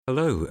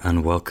Hello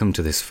and welcome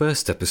to this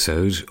first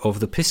episode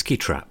of The Pisky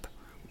Trap,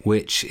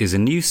 which is a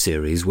new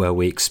series where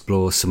we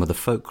explore some of the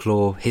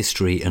folklore,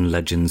 history and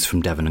legends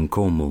from Devon and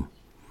Cornwall.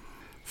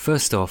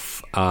 First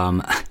off,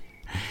 I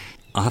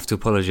have to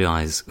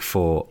apologise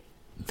for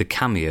the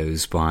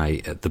cameos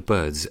by the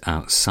birds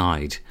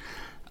outside.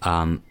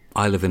 I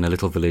live in a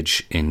little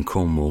village in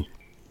Cornwall,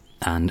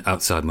 and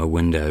outside my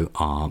window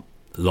are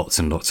lots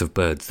and lots of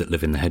birds that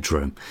live in the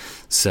hedgerow.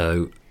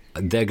 So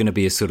they're going to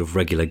be a sort of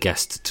regular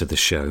guest to the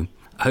show.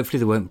 Hopefully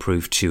they won't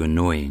prove too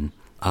annoying.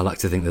 I like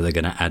to think that they're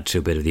going to add to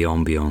a bit of the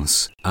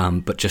ambience,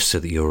 but just so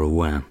that you're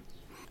aware.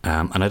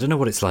 And I don't know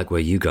what it's like where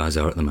you guys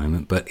are at the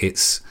moment, but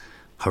it's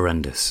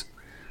horrendous.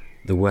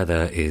 The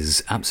weather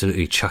is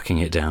absolutely chucking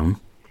it down,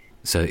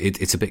 so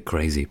it's a bit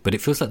crazy, but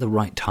it feels like the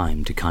right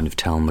time to kind of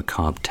tell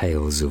macabre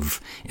tales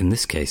of, in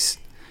this case,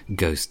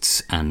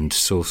 ghosts and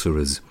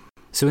sorcerers.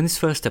 So in this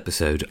first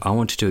episode, I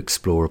wanted to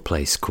explore a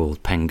place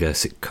called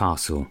Pengersick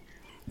Castle,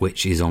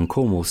 which is on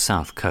Cornwall's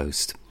south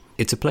coast.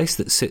 It's a place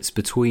that sits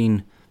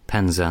between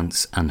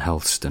Penzance and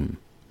Helston.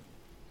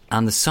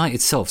 And the site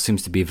itself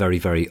seems to be very,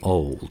 very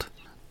old.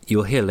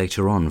 You'll hear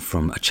later on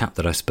from a chap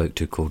that I spoke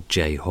to called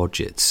Jay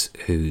Hodgetts,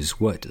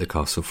 who's worked at the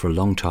castle for a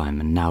long time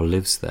and now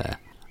lives there.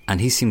 And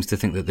he seems to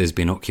think that there's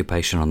been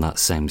occupation on that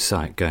same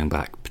site going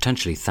back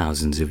potentially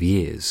thousands of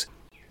years.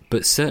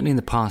 But certainly in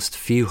the past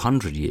few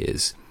hundred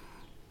years,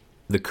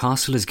 the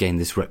castle has gained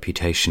this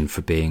reputation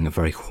for being a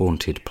very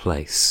haunted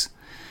place.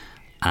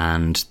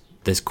 And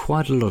there's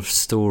quite a lot of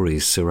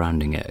stories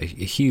surrounding it, a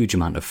huge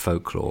amount of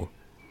folklore.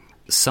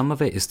 Some of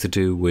it is to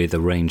do with a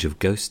range of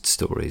ghost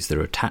stories that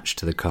are attached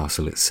to the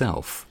castle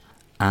itself,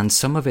 and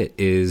some of it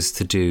is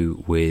to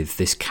do with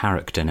this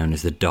character known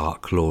as the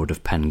Dark Lord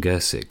of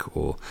Pengersick,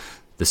 or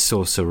the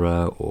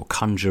Sorcerer, or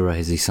Conjurer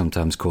as he's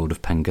sometimes called,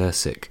 of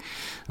Pengersick.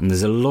 And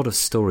there's a lot of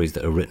stories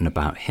that are written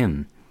about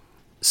him.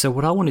 So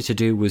what I wanted to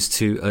do was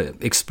to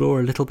explore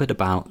a little bit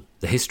about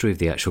the history of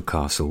the actual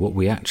castle, what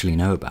we actually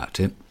know about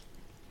it,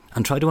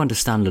 and try to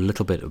understand a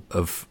little bit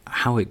of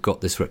how it got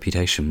this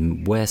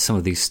reputation, where some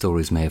of these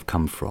stories may have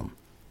come from.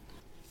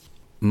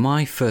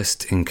 My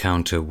first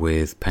encounter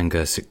with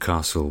Pengersick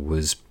Castle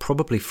was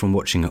probably from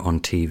watching it on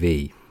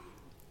TV.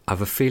 I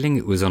have a feeling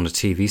it was on a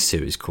TV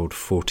series called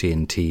 40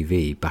 in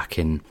TV back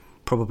in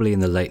probably in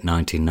the late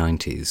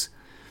 1990s.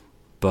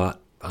 But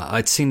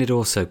I'd seen it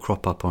also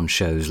crop up on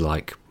shows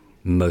like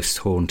Most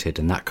Haunted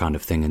and that kind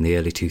of thing in the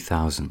early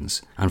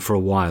 2000s, and for a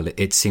while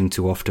it seemed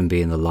to often be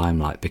in the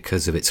limelight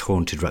because of its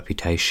haunted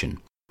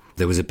reputation.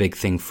 There was a big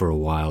thing for a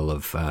while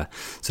of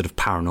sort of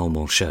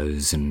paranormal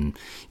shows and,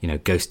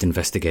 ghost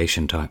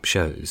investigation type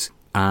shows,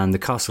 and the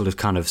castle has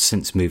kind of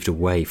since moved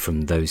away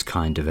from those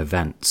kind of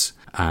events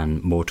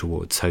and more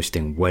towards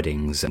hosting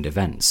weddings and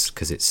events,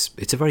 because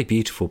it's a very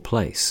beautiful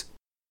place.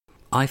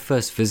 I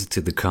first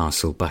visited the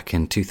castle back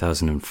in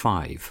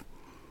 2005.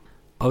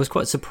 I was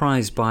quite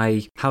surprised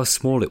by how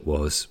small it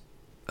was,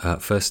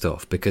 first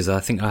off, because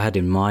I think I had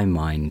in my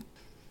mind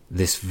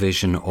this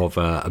vision of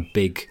a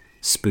big,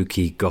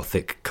 spooky,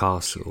 gothic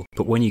castle.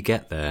 But when you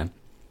get there,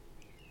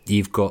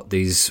 you've got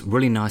these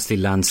really nicely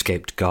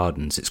landscaped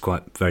gardens. It's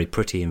quite very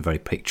pretty and very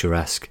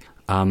picturesque.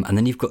 And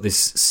then you've got this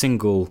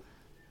single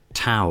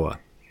tower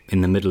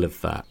in the middle of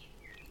that.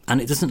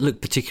 And it doesn't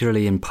look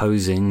particularly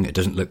imposing, it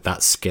doesn't look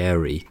that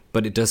scary,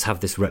 but it does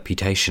have this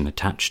reputation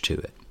attached to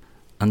it.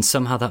 And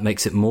somehow that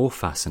makes it more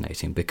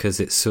fascinating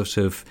because it's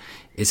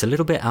a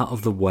little bit out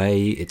of the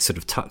way. It's sort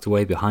of tucked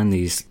away behind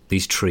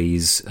these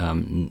trees,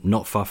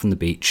 not far from the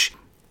beach.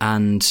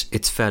 And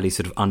it's fairly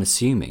sort of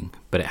unassuming,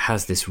 but it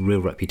has this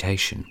real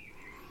reputation.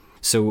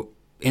 So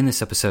in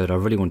this episode, I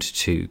really wanted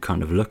to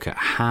kind of look at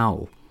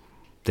how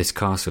this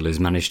castle has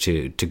managed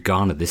to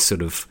garner this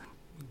sort of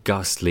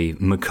ghastly,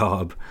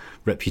 macabre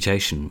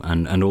reputation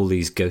and all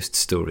these ghost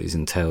stories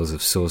and tales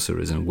of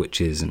sorcerers and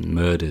witches and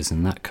murders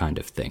and that kind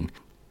of thing.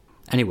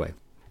 Anyway,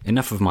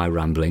 enough of my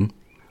rambling.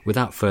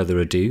 Without further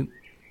ado,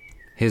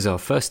 here's our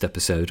first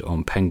episode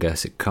on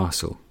Pengersick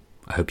Castle.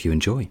 I hope you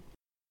enjoy.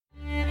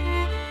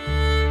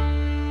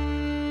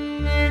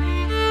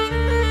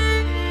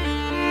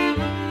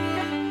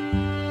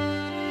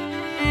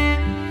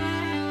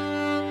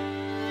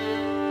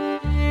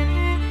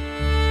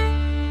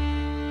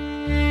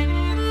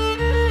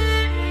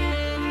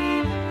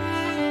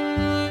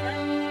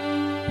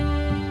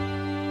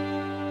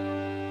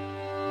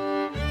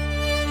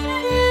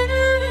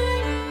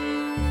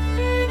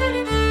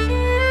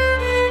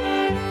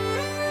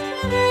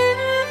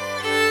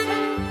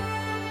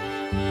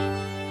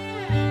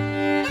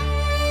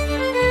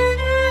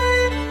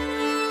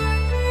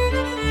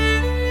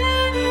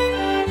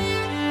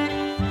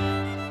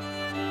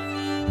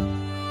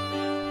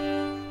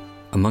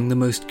 Among the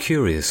most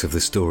curious of the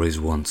stories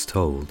once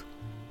told,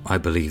 I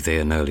believe they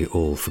are nearly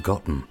all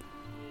forgotten,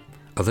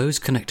 are those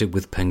connected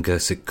with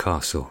Pengersick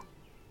Castle.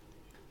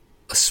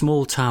 A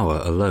small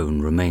tower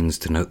alone remains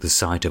to note the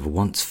site of a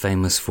once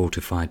famous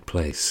fortified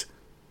place.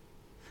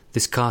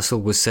 This castle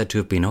was said to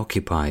have been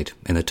occupied,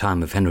 in the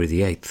time of Henry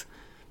VIII,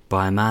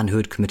 by a man who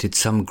had committed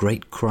some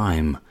great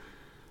crime,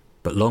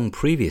 but long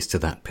previous to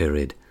that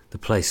period, The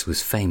place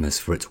was famous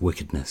for its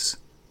wickedness.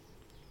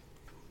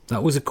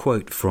 That was a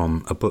quote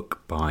from a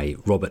book by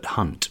Robert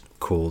Hunt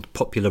called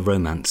Popular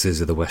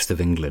Romances of the West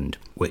of England,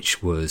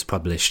 which was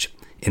published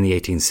in the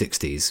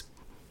 1860s.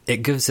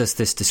 It gives us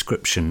this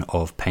description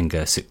of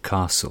Pengersick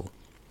Castle.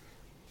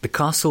 The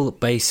castle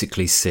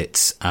basically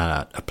sits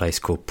at a place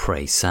called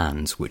Pray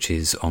Sands, which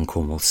is on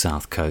Cornwall's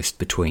south coast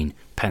between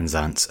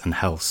Penzance and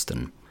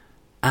Helston.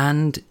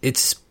 And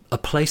it's a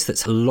place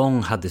that's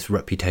long had this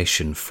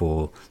reputation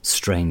for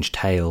strange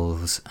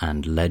tales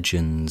and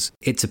legends.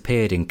 It's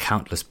appeared in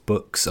countless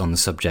books on the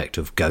subject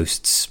of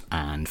ghosts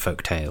and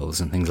folk tales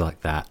and things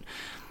like that.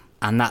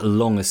 And that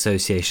long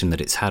association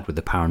that it's had with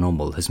the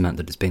paranormal has meant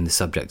that it's been the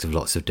subject of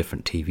lots of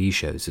different TV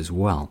shows as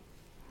well.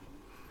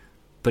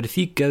 But if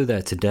you go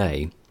there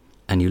today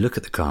and you look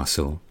at the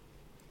castle,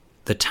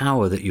 the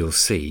tower that you'll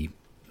see,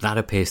 that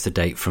appears to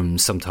date from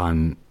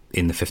sometime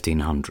in the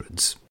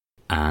 1500s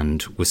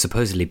and was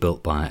supposedly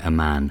built by a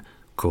man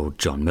called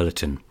John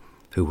Millerton,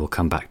 who we'll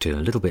come back to a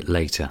little bit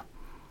later.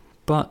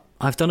 But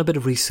I've done a bit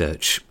of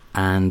research,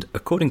 and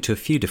according to a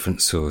few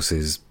different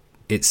sources,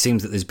 it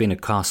seems that there's been a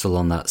castle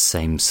on that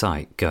same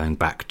site going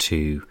back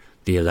to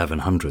the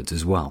 1100s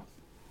as well.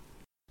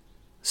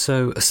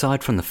 So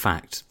aside from the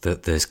fact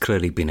that there's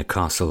clearly been a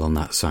castle on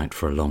that site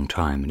for a long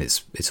time, and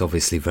it's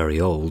obviously very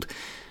old,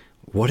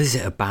 what is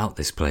it about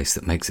this place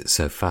that makes it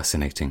so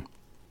fascinating?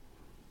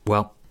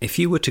 Well, if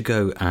you were to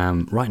go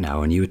right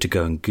now and you were to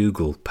go and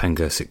Google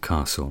Pengersick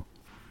Castle,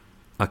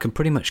 I can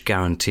pretty much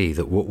guarantee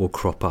that what will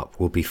crop up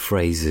will be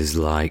phrases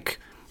like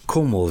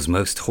Cornwall's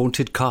most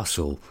haunted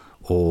castle,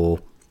 or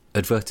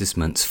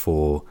advertisements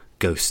for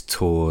ghost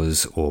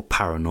tours or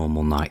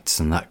paranormal nights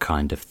and that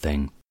kind of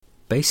thing.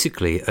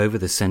 Basically, over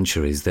the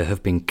centuries, there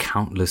have been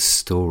countless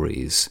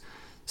stories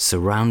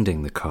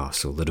surrounding the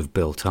castle that have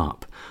built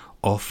up,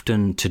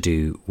 often to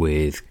do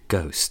with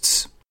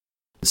ghosts.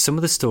 Some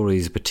of the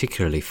stories are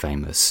particularly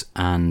famous,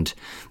 and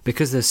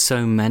because there's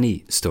so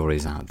many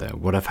stories out there,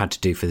 what I've had to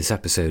do for this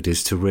episode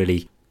is to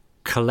really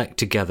collect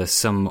together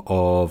some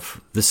of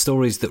the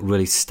stories that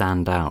really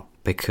stand out,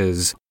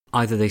 because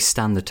either they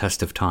stand the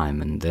test of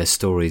time and they're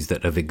stories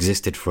that have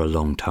existed for a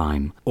long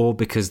time, or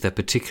because they're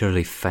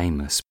particularly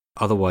famous.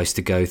 Otherwise,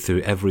 to go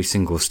through every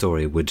single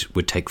story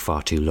would take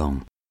far too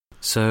long.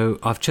 So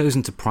I've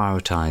chosen to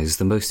prioritise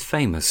the most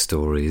famous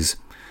stories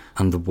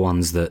and the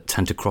ones that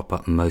tend to crop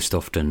up most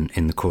often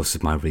in the course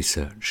of my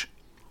research.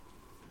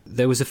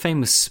 There was a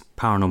famous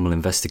paranormal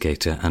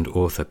investigator and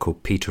author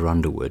called Peter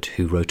Underwood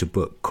who wrote a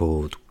book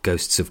called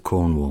Ghosts of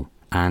Cornwall,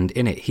 and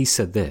in it he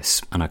said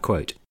this, and I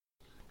quote,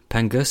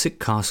 "Pengersick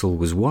Castle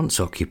was once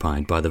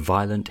occupied by the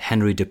violent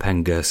Henry de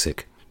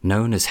Pengersick,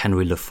 known as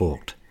Henry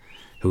Lefort,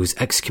 who was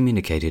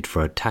excommunicated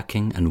for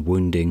attacking and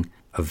wounding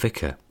a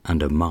vicar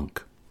and a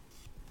monk."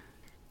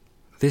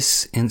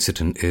 This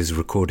incident is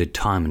recorded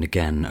time and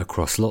again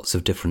across lots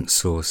of different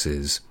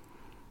sources,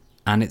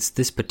 and it's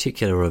this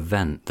particular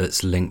event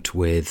that's linked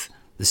with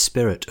the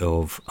spirit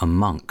of a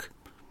monk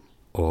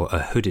or a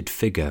hooded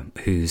figure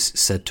who's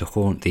said to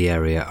haunt the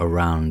area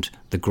around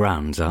the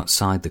grounds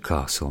outside the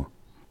castle.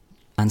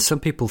 And some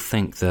people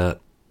think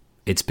that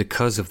it's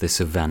because of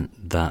this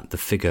event that the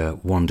figure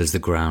wanders the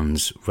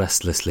grounds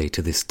restlessly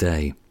to this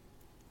day.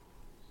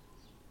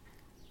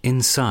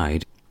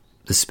 Inside,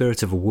 the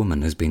spirit of a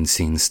woman has been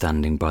seen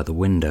standing by the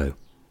window,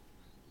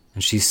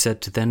 and she's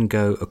said to then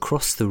go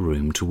across the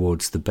room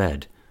towards the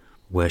bed,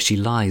 where she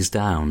lies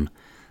down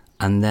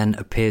and then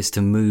appears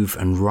to move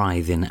and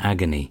writhe in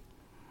agony.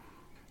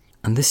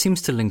 And this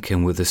seems to link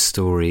in with a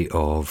story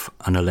of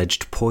an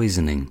alleged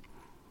poisoning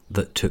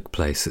that took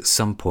place at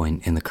some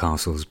point in the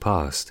castle's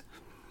past.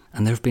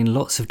 And there have been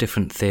lots of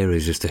different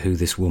theories as to who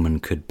this woman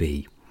could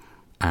be,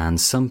 and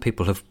some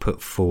people have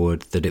put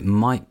forward that it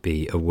might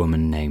be a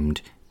woman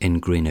named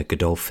Ingrina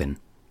Godolphin,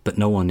 but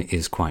no one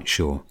is quite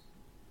sure.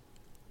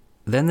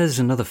 Then there's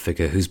another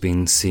figure who's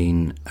been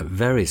seen at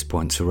various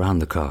points around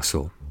the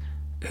castle,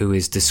 who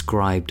is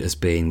described as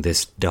being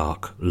this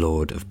Dark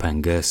Lord of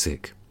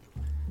Pengersick.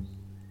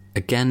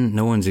 Again,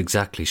 no one's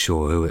exactly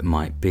sure who it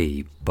might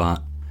be,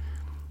 but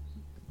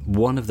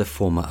one of the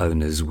former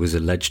owners was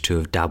alleged to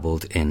have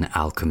dabbled in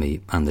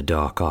alchemy and the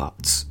dark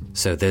arts.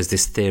 So there's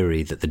this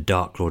theory that the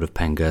Dark Lord of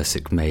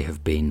Pengersick may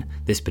have been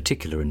this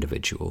particular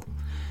individual,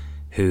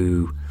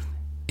 who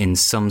in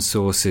some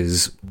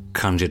sources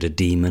conjured a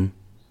demon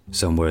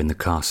somewhere in the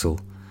castle,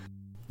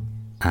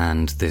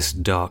 and this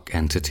dark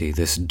entity,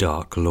 this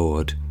Dark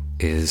Lord,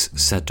 is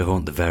said to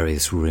haunt the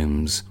various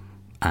rooms,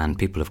 and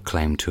people have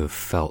claimed to have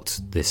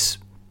felt this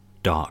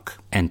dark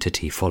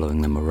entity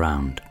following them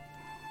around.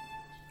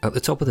 At the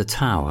top of the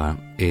tower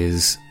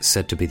is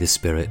said to be the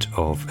spirit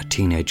of a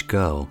teenage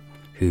girl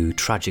who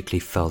tragically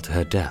fell to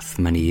her death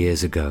many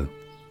years ago.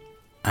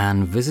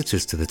 And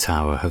visitors to the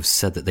tower have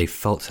said that they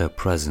felt her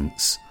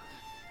presence.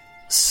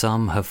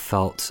 Some have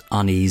felt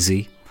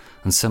uneasy,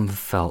 and some have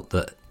felt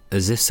that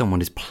as if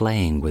someone is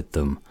playing with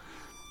them,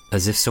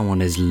 as if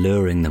someone is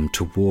luring them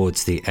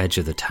towards the edge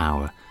of the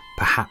tower,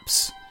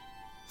 perhaps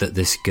that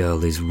this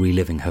girl is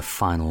reliving her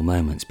final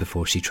moments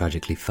before she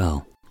tragically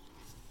fell.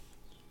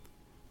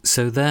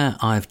 So there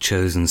I've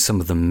chosen some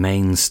of the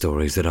main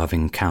stories that I've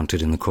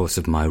encountered in the course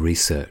of my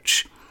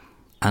research.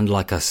 And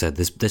like I said,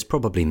 there's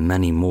probably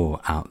many more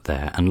out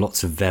there and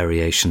lots of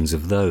variations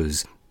of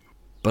those.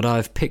 But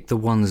I've picked the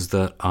ones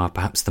that are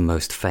perhaps the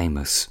most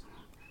famous.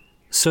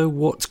 So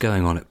what's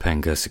going on at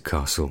Pengersick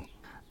Castle?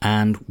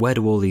 And where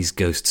do all these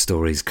ghost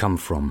stories come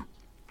from?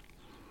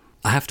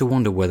 I have to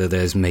wonder whether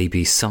there's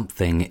maybe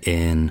something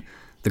in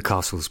the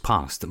castle's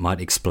past that might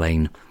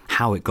explain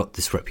how it got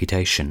this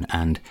reputation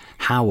and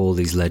how all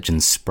these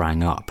legends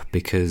sprang up,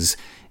 because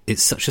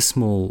it's such a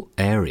small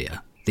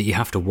area that you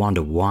have to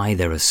wonder why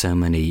there are so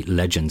many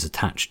legends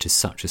attached to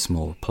such a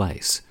small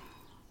place.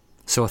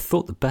 So I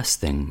thought the best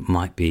thing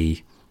might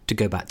be to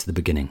go back to the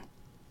beginning.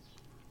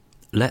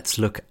 Let's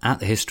look at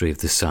the history of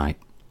the site,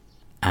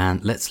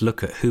 and let's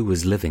look at who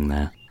was living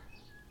there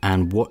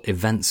and what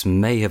events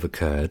may have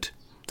occurred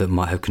that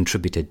might have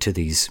contributed to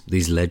these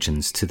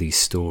legends, to these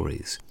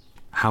stories.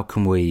 How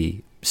can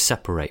we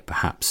separate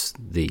perhaps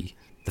the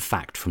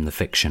fact from the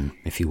fiction,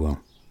 if you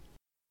will?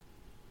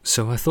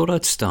 So I thought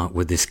I'd start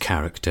with this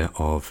character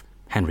of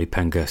Henry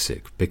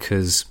Pengersick,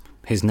 because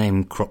his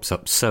name crops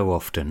up so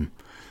often,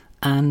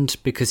 and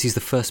because he's the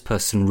first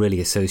person really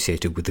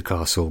associated with the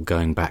castle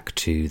going back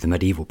to the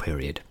medieval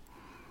period.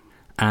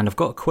 And I've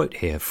got a quote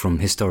here from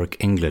Historic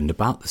England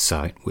about the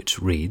site, which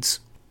reads,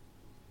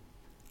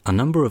 "A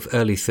number of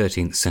early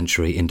 13th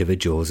century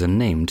individuals are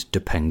named de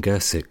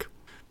Pengersick,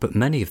 but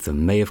many of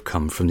them may have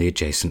come from the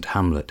adjacent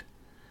hamlet.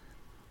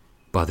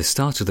 By the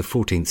start of the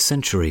 14th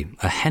century,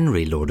 a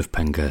Henry Lord of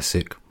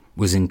Pengersick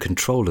was in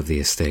control of the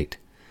estate,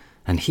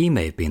 and he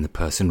may have been the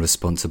person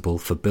responsible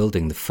for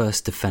building the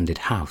first defended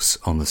house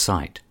on the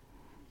site."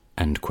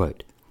 End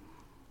quote.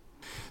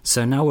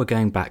 So now we're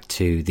going back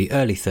to the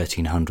early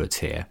 1300s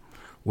here,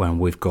 when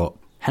we've got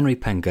Henry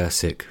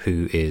Pengersick,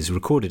 who is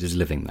recorded as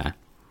living there.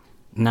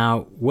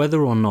 Now,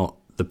 whether or not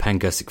the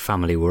Pengersick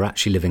family were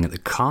actually living at the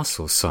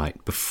castle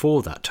site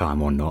before that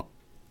time or not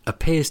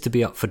appears to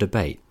be up for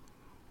debate,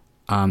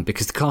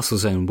 because the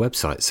castle's own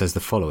website says the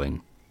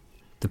following: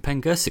 "The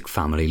Pengersick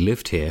family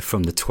lived here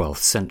from the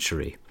 12th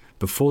century,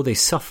 before they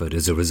suffered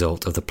as a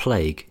result of the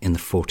plague in the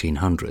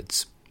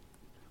 1400s.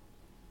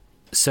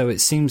 So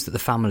it seems that the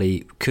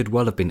family could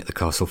well have been at the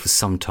castle for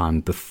some time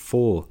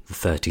before the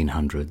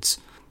 1300s,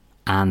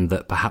 and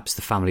that perhaps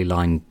the family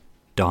line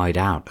died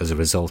out as a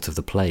result of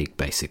the plague,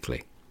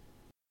 basically.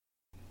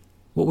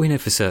 What we know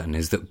for certain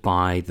is that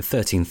by the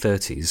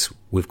 1330s,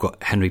 we've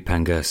got Henry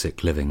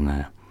Pengersick living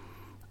there.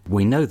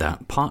 We know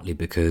that partly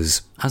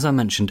because, as I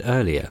mentioned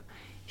earlier,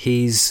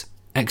 he's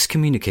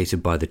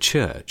excommunicated by the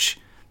church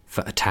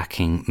for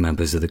attacking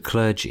members of the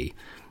clergy,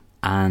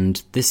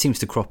 and this seems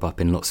to crop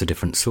up in lots of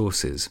different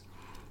sources.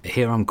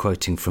 Here I'm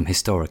quoting from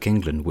Historic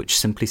England, which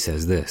simply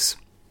says this: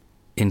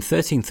 "In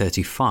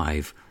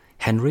 1335,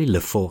 Henry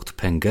Lefort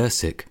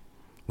Pengersick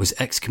was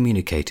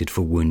excommunicated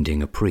for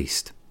wounding a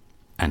priest."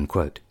 End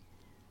quote.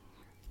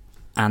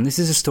 And this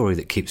is a story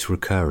that keeps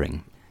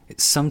recurring.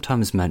 It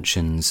sometimes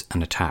mentions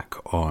an attack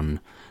on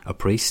a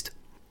priest,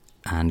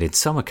 and in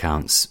some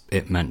accounts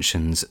it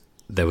mentions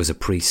there was a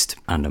priest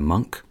and a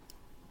monk.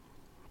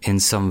 In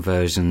some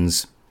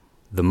versions,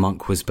 the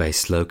monk was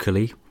based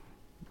locally,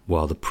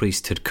 while the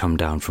priest had come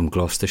down from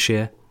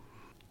Gloucestershire.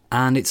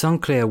 And it's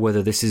unclear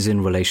whether this is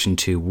in relation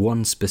to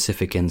one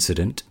specific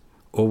incident,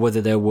 or whether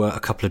there were a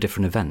couple of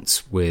different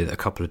events with a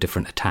couple of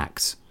different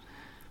attacks.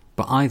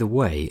 But either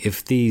way,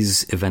 if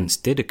these events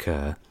did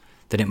occur,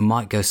 then it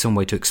might go some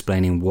way to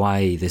explaining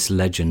why this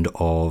legend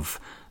of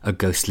a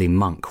ghostly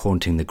monk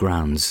haunting the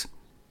grounds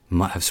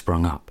might have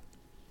sprung up.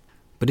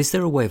 But is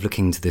there a way of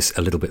looking into this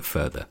a little bit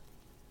further?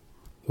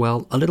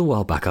 Well, a little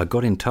while back I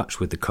got in touch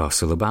with the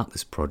castle about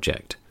this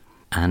project,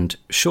 and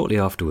shortly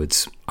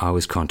afterwards I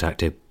was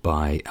contacted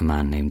by a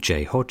man named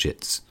J.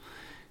 Hodgetts,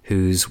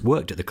 who's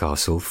worked at the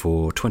castle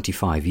for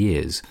 25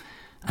 years,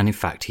 and in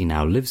fact he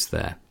now lives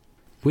there.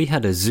 We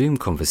had a Zoom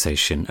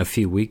conversation a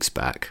few weeks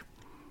back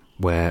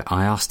where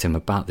I asked him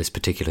about this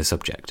particular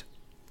subject.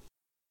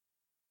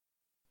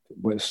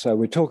 So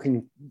we're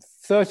talking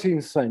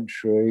 13th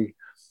century,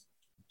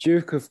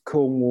 Duke of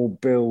Cornwall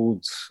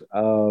builds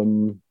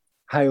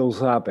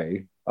Hales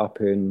Abbey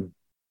up in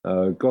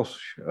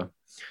Gloucestershire,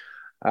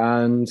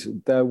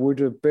 and there would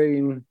have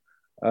been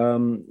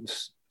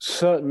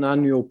certain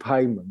annual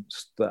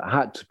payments that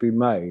had to be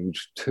made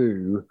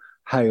to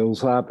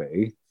Hales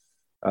Abbey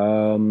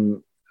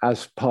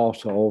as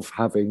part of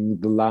having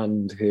the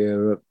land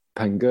here at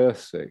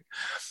Pengersick.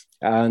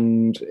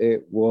 And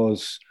it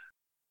was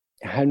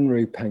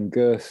Henry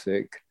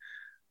Pengersick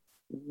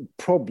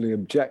probably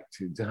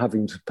objected to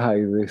having to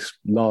pay this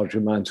large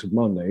amount of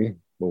money,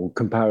 or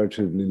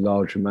comparatively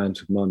large amount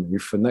of money,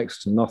 for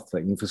next to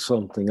nothing for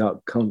something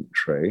up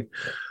country.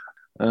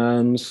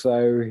 And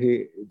so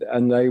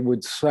they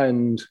would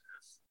send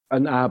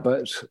an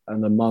abbot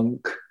and a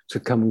monk to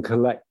come and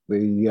collect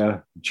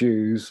the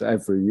dues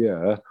every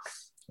year.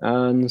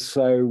 And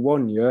so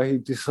one year he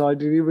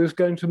decided he was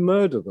going to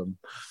murder them.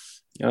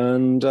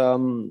 And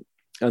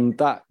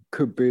that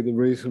could be the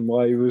reason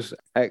why he was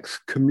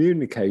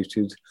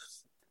excommunicated.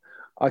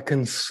 I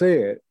can see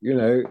it,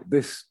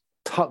 this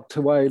tucked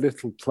away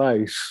little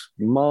place,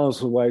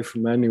 miles away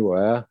from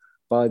anywhere,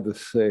 by the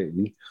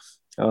sea.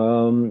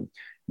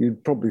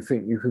 You'd probably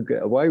think you could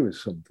get away with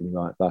something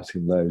like that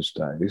in those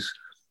days.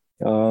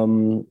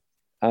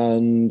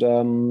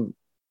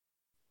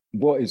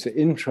 What is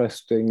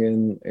interesting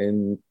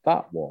in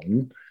that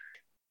one,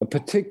 a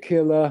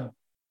particular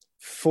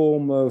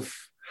form of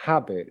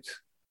habit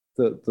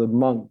that the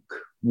monk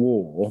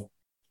wore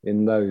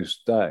in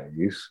those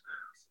days,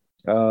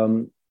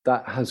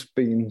 that has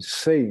been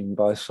seen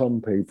by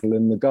some people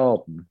in the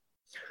garden.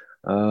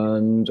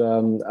 And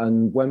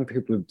when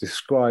people have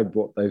described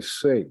what they've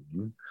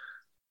seen,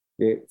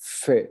 it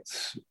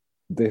fits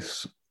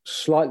this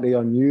slightly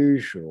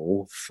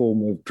unusual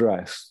form of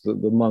dress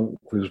that the monk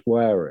was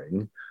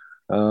wearing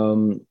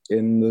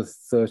in the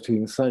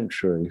 13th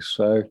century.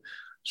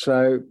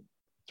 So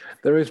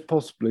there is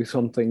possibly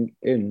something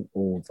in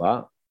all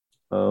that.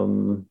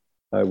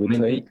 I would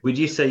think. Would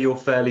you say you're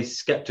fairly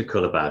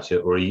sceptical about it,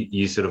 or are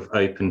you sort of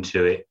open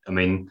to it? I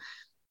mean,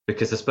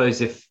 because I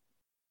suppose if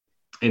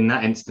in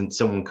that instance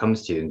someone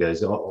comes to you and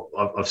goes, "Oh,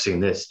 I've seen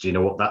this. Do you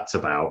know what that's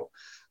about?"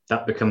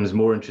 That becomes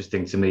more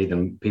interesting to me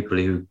than people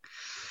who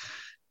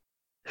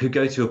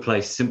go to a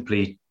place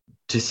simply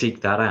to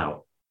seek that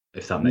out.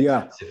 If that makes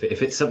sense.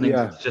 If it's something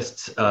that's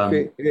just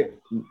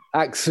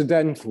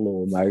accidental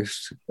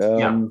almost.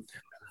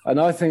 And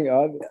I think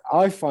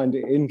I find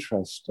it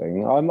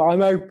interesting.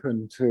 I'm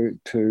open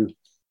to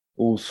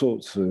all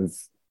sorts of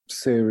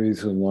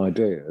theories and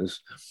ideas,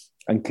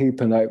 and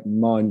keep an open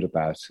mind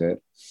about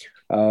it.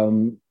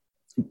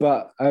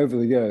 But over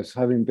the years,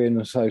 having been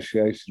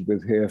associated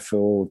with here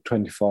for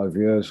 25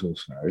 years or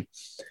so,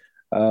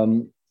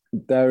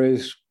 there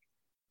is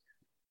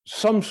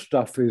some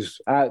stuff is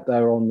out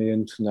there on the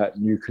internet,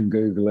 and you can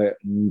Google it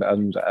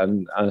and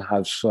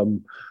have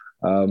some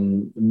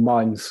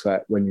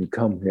mindset when you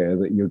come here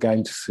that you're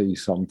going to see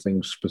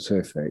something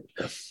specific.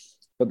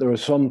 But there are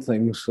some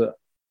things that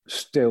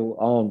still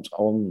aren't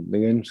on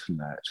the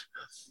internet.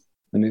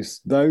 And it's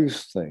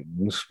those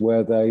things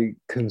where they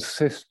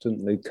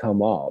consistently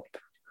come up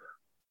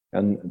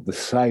and the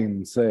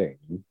same thing.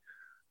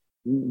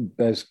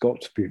 There's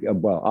got to be,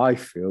 well, I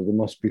feel there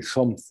must be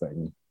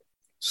something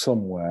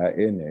somewhere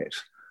in it,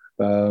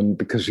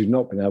 because you've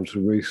not been able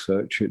to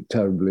research it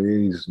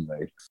terribly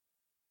easily.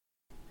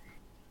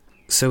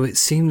 So it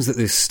seems that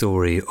this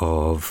story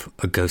of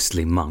a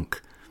ghostly monk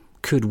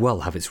could well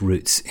have its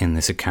roots in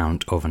this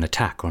account of an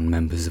attack on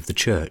members of the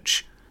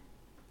church.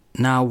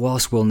 Now,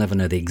 whilst we'll never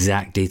know the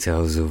exact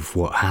details of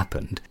what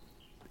happened,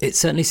 it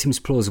certainly seems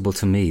plausible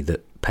to me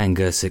that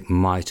Pengersick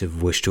might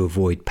have wished to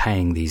avoid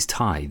paying these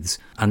tithes,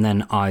 and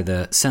then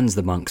either sends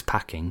the monks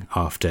packing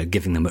after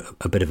giving them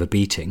a bit of a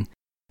beating,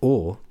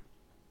 or,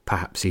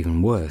 perhaps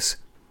even worse,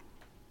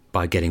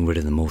 by getting rid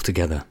of them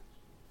altogether.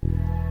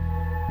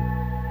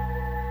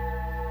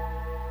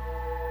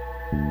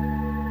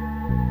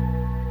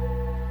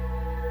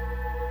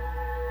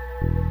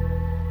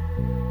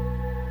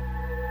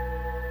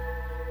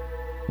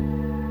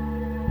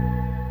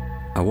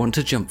 I want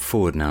to jump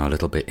forward now a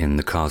little bit in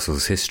the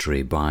castle's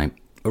history by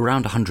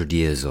around 100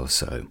 years or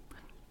so,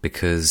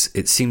 because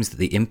it seems that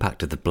the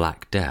impact of the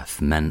Black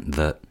Death meant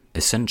that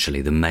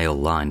essentially the male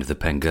line of the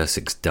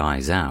Pengersicks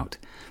dies out,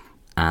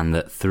 and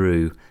that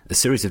through a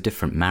series of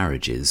different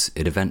marriages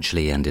it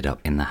eventually ended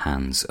up in the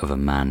hands of a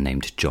man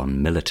named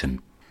John Millerton.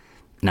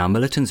 Now,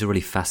 Millerton's a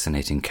really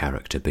fascinating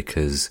character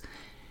because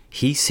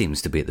he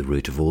seems to be at the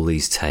root of all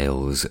these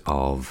tales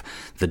of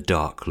the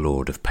Dark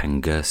Lord of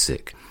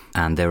Pengersick,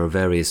 and there are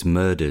various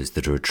murders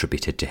that are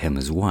attributed to him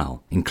as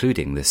well,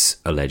 including this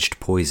alleged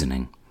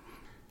poisoning.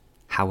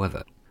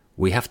 However,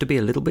 we have to be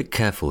a little bit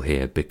careful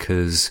here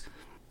because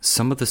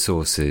some of the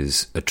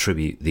sources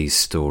attribute these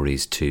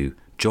stories to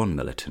John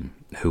Millerton,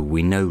 who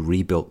we know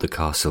rebuilt the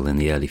castle in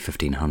the early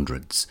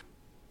 1500s,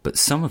 but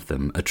some of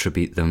them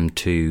attribute them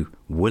to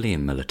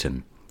William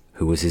Millerton,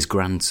 who was his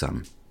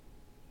grandson.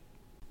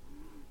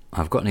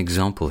 I've got an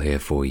example here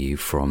for you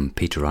from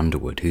Peter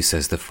Underwood, who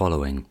says the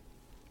following.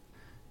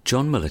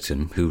 John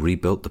Millerton, who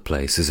rebuilt the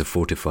place as a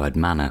fortified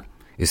manor,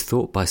 is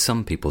thought by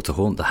some people to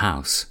haunt the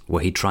house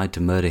where he tried to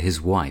murder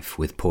his wife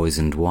with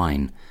poisoned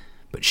wine,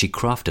 but she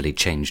craftily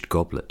changed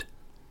goblet.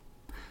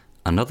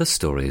 Another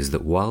story is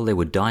that while they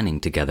were dining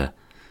together,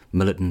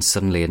 Millerton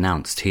suddenly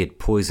announced he had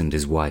poisoned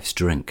his wife's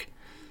drink,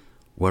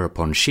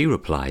 whereupon she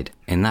replied,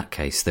 in that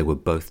case they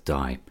would both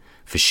die,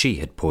 for she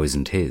had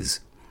poisoned his.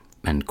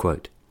 End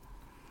quote.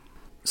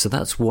 So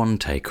that's one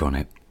take on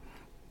it.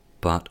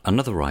 But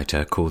another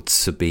writer called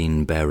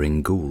Sabine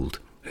Baring-Gould,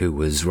 who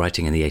was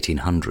writing in the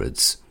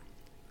 1800s,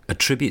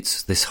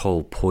 attributes this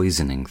whole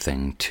poisoning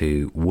thing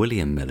to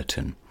William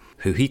Millerton,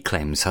 who he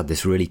claims had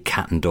this really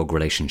cat and dog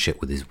relationship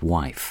with his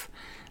wife.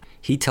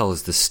 He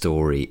tells the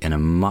story in a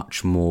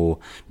much more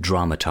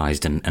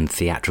dramatised and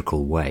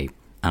theatrical way,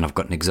 and I've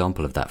got an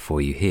example of that for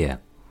you here.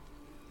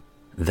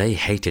 They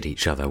hated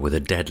each other with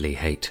a deadly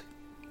hate,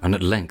 and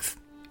at length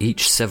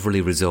each severally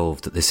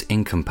resolved that this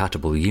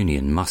incompatible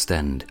union must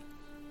end.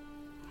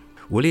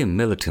 William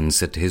Millerton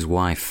said to his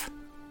wife,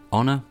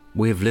 Honor,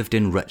 we have lived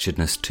in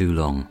wretchedness too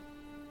long.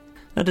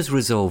 Let us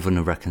resolve on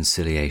a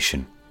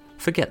reconciliation,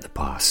 forget the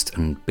past,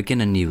 and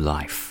begin a new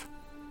life."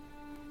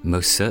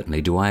 "Most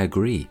certainly do I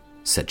agree,"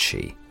 said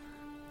she.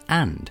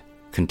 "And,"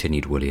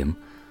 continued William,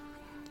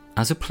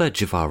 "as a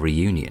pledge of our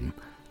reunion,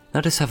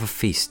 let us have a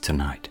feast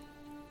tonight."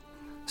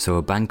 So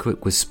a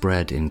banquet was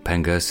spread in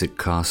Pengersick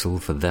Castle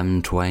for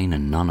them twain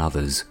and none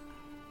others.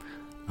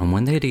 And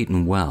when they had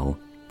eaten well,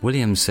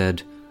 William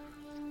said,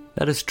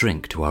 "Let us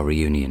drink to our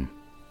reunion."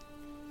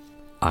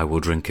 "I will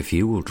drink if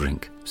you will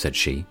drink," said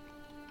she.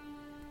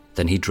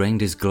 Then he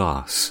drained his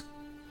glass.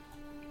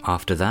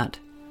 After that,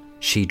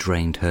 she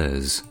drained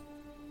hers.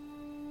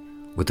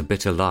 With a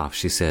bitter laugh,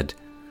 she said,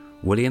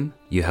 "William,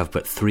 you have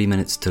but 3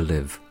 minutes to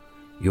live.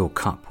 Your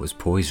cup was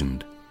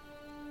poisoned."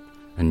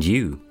 "And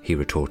you," he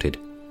retorted,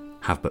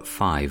 "have but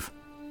 5,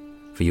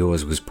 for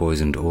yours was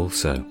poisoned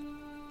also."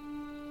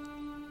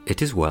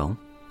 "It is well,"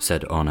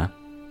 said Honor.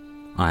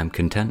 "I am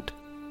content.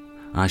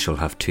 I shall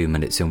have 2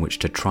 minutes in which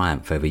to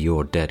triumph over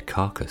your dead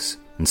carcass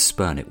and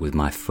spurn it with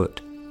my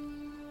foot."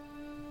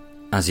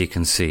 As you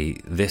can see,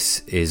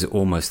 this is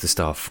almost the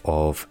stuff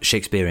of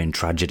Shakespearean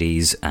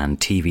tragedies and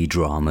TV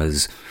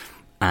dramas,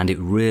 and it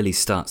really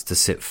starts to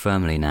sit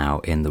firmly now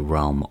in the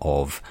realm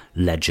of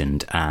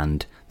legend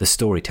and the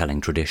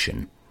storytelling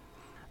tradition.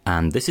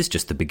 And this is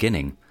just the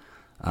beginning.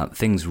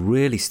 Things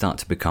really start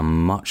to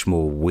become much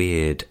more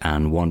weird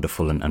and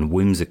wonderful and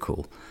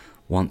whimsical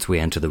once we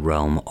enter the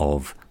realm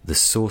of the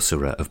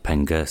Sorcerer of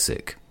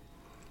Pengersick.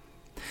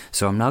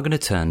 So I'm now going to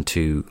turn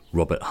to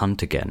Robert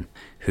Hunt again,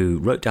 who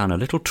wrote down a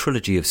little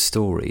trilogy of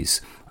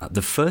stories,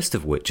 the first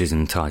of which is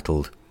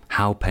entitled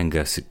How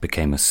Pengersick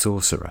Became a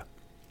Sorcerer.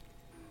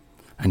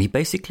 And he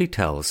basically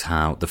tells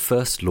how the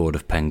first Lord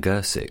of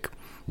Pengersick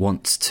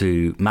wants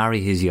to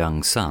marry his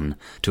young son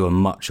to a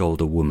much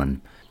older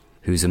woman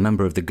who's a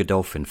member of the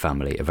Godolphin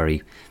family, a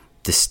very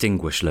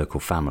distinguished local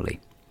family.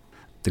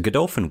 The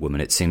Godolphin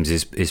woman, it seems,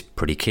 is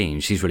pretty keen.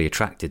 She's really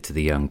attracted to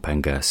the young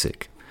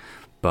Pengersick,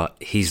 but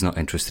he's not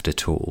interested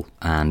at all,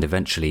 and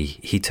eventually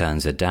he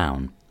turns her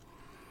down.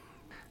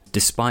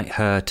 Despite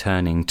her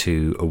turning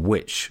to a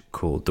witch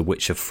called the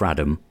Witch of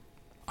Fradham,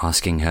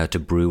 asking her to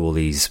brew all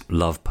these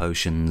love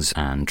potions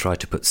and try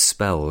to put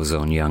spells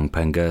on young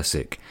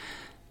Pengersick,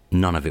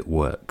 none of it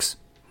works,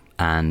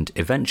 and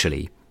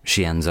eventually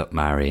she ends up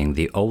marrying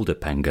the older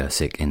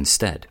Pengersick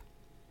instead.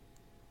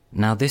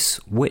 Now this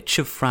Witch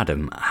of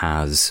Fradham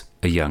has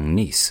a young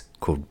niece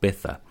called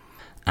Bitha,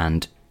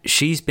 and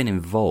she's been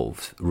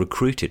involved,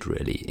 recruited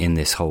really, in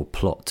this whole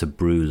plot to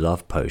brew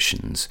love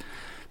potions,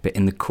 but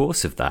in the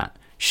course of that,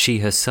 she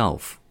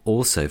herself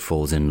also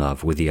falls in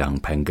love with young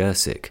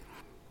Pengersick,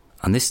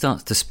 and this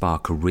starts to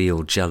spark a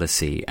real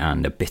jealousy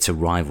and a bitter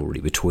rivalry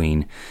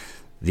between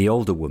the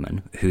older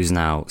woman, who's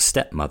now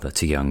stepmother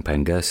to young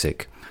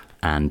Pengersick,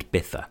 and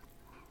Bitha.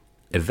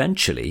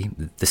 Eventually,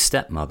 the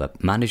stepmother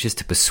manages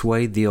to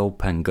persuade the old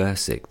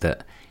Pengersick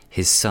that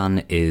his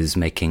son is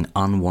making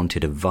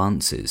unwanted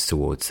advances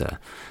towards her,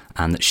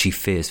 and that she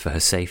fears for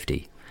her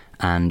safety,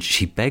 and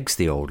she begs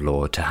the old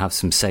lord to have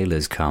some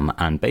sailors come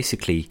and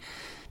basically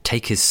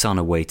take his son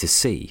away to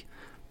sea,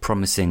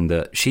 promising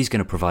that she's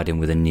going to provide him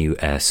with a new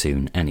heir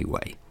soon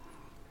anyway.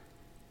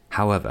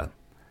 However,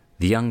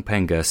 the young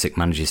Pengersick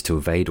manages to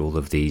evade all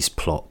of these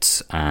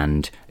plots,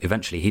 and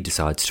eventually he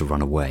decides to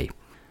run away,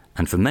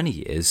 and for many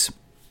years,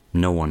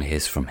 no one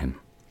hears from him.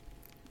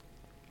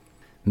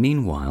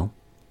 Meanwhile,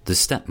 the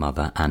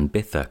stepmother and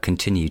Bitha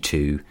continue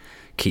to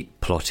keep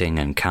plotting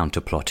and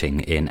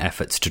counter-plotting in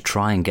efforts to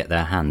try and get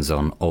their hands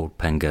on old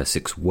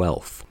Pengersick's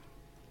wealth.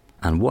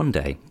 And one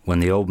day, when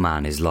the old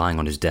man is lying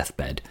on his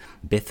deathbed,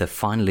 Bitha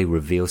finally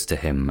reveals to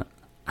him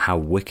how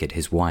wicked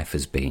his wife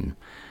has been,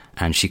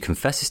 and she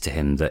confesses to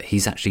him that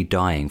he's actually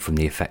dying from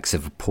the effects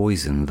of a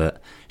poison that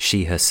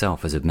she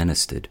herself has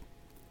administered.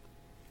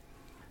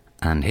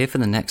 And here for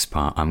the next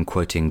part, I'm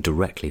quoting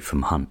directly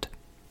from Hunt.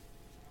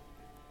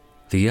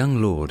 "The young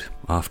lord,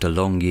 after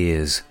long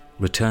years,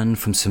 returned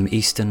from some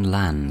eastern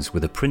lands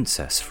with a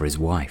princess for his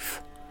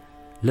wife,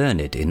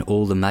 learned in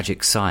all the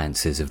magic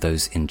sciences of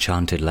those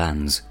enchanted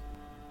lands.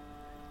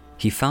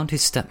 He found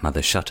his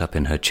stepmother shut up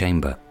in her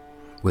chamber,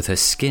 with her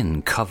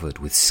skin covered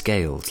with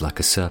scales like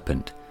a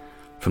serpent,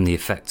 from the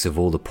effects of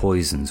all the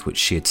poisons which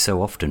she had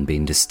so often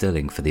been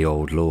distilling for the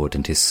old lord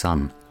and his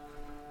son.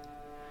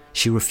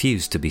 She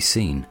refused to be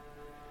seen,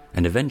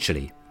 and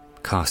eventually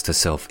cast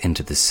herself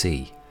into the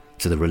sea,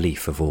 to the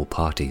relief of all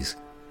parties.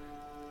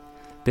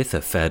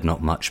 Bitha fared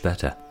not much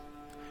better.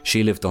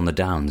 She lived on the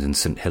downs in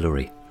St.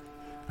 Hilary,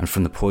 and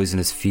from the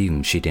poisonous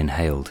fumes she'd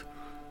inhaled,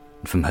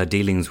 and from her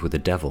dealings with the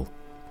devil,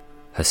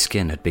 her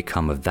skin had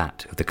become of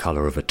the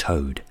colour of a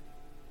toad."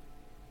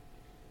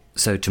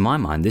 So to my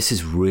mind, this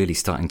is really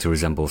starting to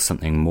resemble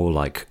something more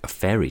like a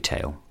fairy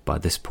tale by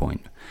this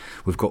point.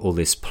 We've got all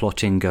this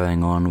plotting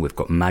going on, we've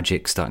got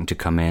magic starting to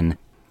come in,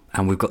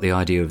 and we've got the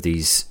idea of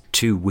these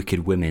two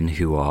wicked women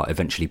who are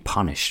eventually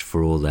punished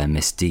for all their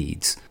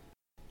misdeeds.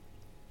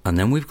 And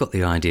then we've got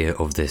the idea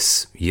of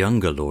this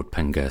younger Lord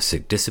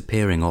Pengersick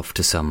disappearing off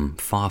to some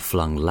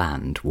far-flung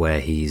land where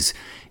he's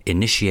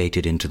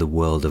initiated into the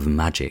world of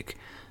magic,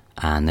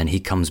 and then he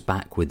comes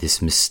back with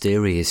this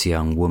mysterious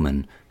young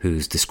woman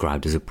who's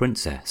described as a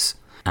princess.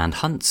 And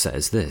Hunt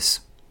says this: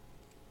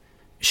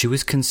 "She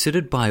was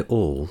considered by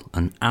all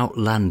an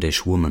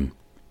outlandish woman,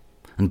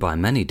 and by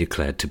many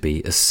declared to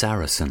be a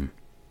Saracen.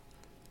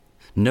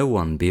 No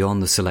one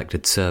beyond the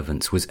selected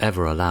servants was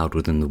ever allowed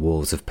within the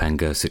walls of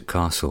Pengersick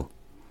Castle,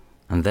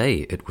 and they,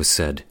 it was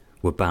said,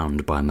 were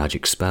bound by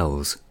magic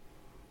spells.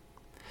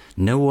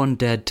 No one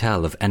dared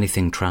tell of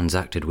anything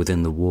transacted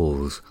within the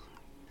walls.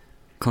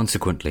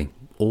 Consequently,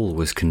 all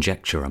was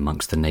conjecture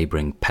amongst the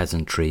neighbouring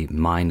peasantry,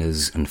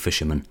 miners and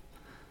fishermen.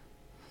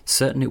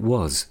 Certain it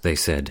was, they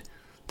said,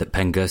 that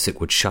Pengersick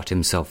would shut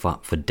himself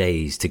up for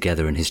days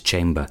together in his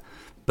chamber,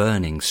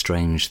 burning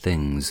strange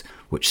things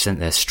which sent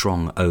their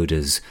strong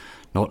odours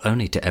not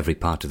only to every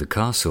part of the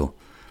castle,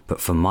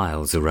 but for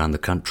miles around the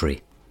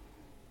country.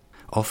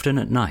 Often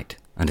at night,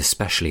 and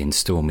especially in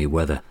stormy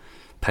weather,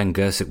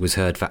 Pengersick was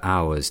heard for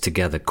hours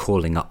together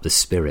calling up the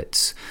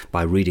spirits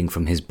by reading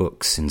from his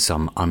books in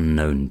some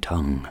unknown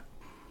tongue."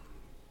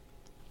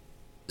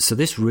 So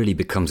this really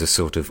becomes a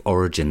sort of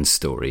origin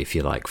story, if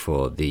you like,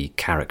 for the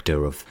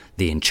character of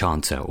the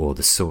enchanter or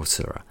the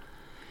sorcerer,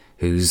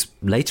 who's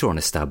later on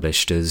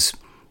established as,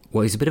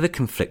 well, he's a bit of a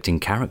conflicting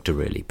character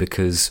really,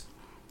 because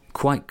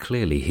quite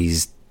clearly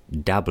he's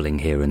dabbling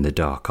here in the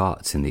dark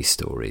arts in these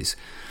stories,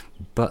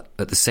 but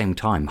at the same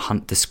time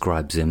Hunt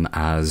describes him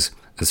as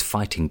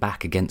fighting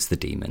back against the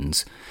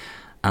demons,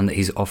 and that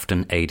he's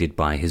often aided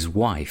by his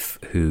wife,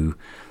 who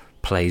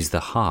plays the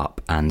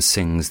harp and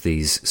sings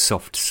these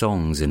soft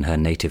songs in her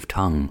native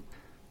tongue.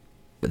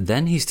 But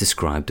then he's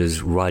described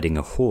as riding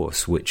a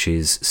horse which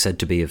is said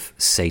to be of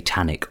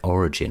satanic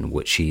origin,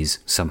 which he's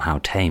somehow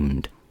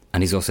tamed.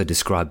 And he's also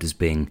described as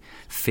being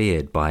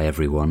feared by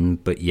everyone,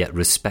 but yet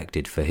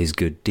respected for his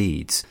good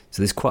deeds.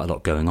 So there's quite a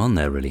lot going on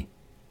there, really.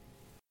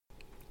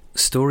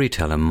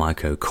 Storyteller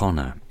Mike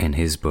O'Connor, in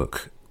his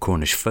book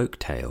Cornish Folk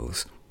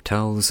Tales,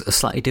 tells a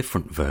slightly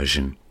different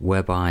version,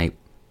 whereby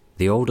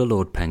the older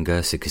Lord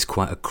Pengersick is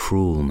quite a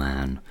cruel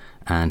man,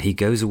 and he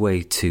goes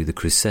away to the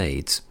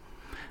Crusades,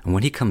 and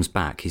when he comes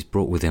back he's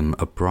brought with him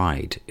a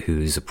bride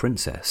who's a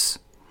princess,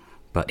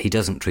 but he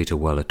doesn't treat her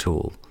well at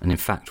all, and in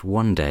fact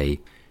one day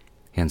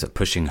he ends up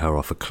pushing her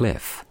off a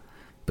cliff,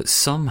 but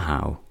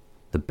somehow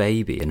the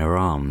baby in her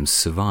arms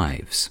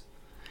survives,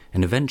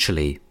 and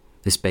eventually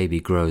this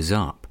baby grows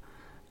up,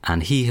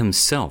 and he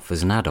himself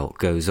as an adult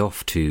goes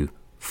off to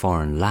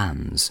foreign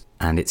lands,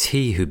 and it's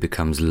he who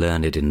becomes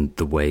learned in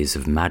the ways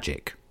of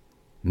magic.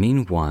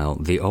 Meanwhile,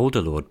 the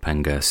older Lord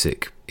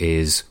Pengersick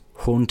is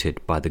haunted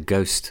by the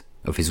ghost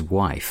of his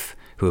wife,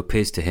 who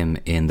appears to him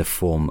in the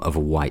form of a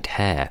white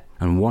hare,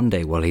 and one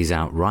day while he's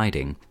out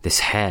riding, this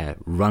hare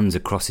runs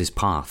across his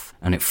path,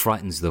 and it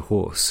frightens the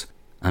horse,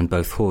 and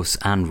both horse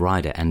and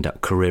rider end up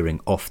careering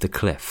off the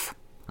cliff,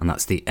 and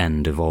that's the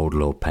end of old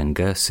Lord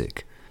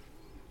Pengersick.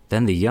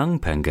 Then the young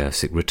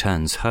Pengersick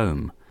returns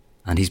home,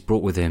 and he's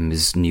brought with him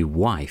his new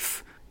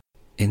wife.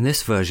 In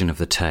this version of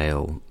the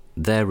tale,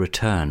 their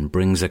return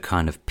brings a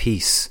kind of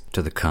peace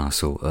to the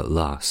castle at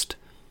last.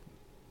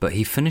 But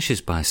he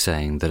finishes by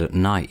saying that at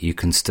night you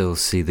can still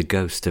see the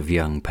ghost of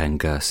young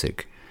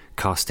Pengersick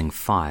casting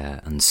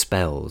fire and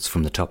spells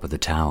from the top of the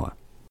tower.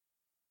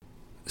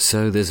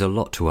 So there's a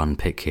lot to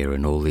unpick here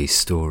in all these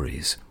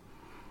stories.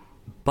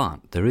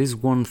 But there is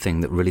one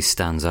thing that really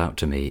stands out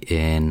to me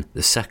in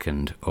the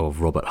second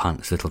of Robert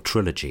Hunt's little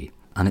trilogy,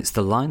 and it's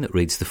the line that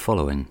reads the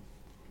following: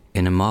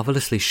 "In a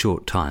marvellously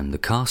short time the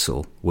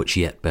castle, which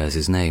yet bears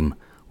his name,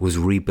 was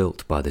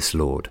rebuilt by this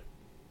lord."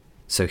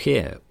 So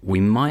here we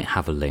might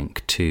have a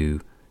link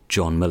to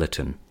John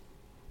Millerton,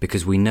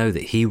 because we know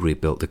that he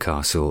rebuilt the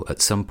castle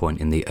at some point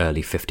in the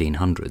early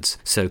 1500s.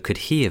 So could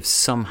he have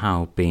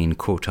somehow been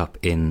caught up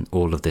in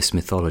all of this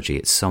mythology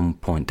at some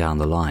point down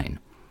the line?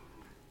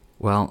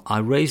 Well, I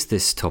raised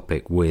this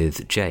topic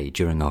with Jay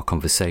during our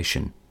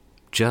conversation,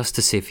 just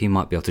to see if he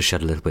might be able to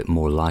shed a little bit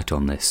more light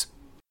on this.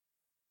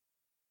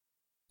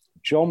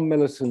 John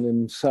Millerton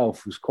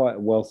himself was quite a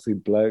wealthy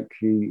bloke.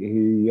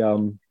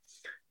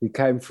 He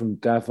came from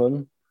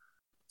Devon,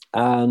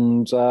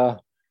 and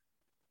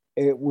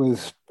it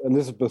was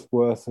Elizabeth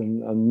Worth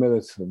and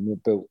Millerton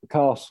that built the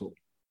castle.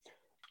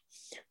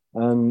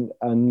 And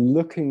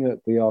looking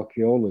at the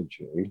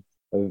archaeology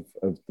of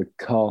the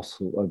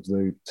castle, of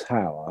the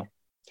tower,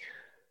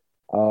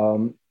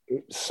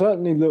 it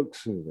certainly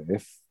looks as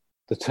if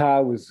the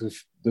tower was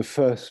the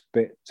first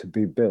bit to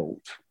be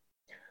built.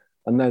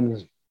 And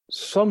then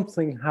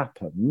something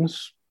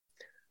happens,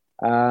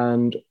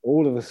 and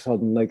all of a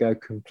sudden they go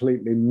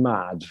completely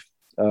mad,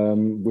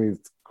 with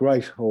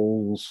great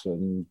halls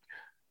and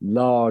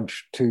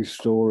large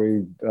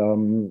two-storey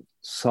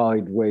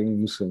side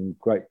wings and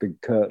great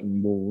big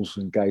curtain walls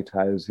and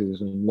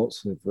gatehouses and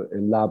lots of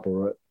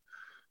elaborate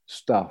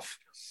stuff.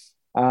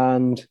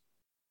 And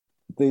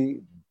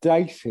the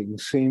dating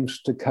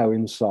seems to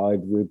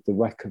coincide with the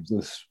wreck of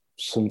the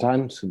St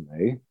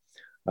Anthony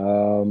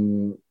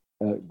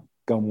at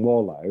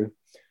Gunwallow.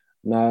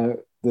 Now,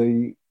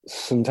 the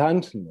St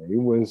Anthony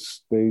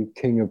was the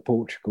King of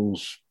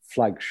Portugal's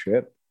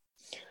flagship.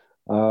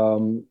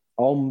 On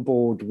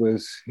board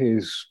was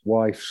his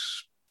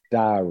wife's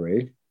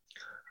dowry.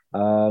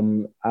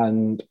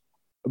 And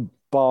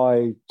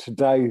by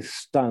today's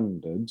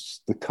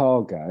standards, the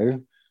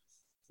cargo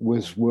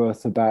was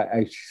worth about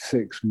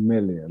 86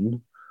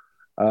 million.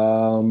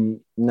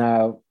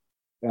 Now,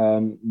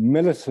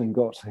 Millerton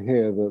got to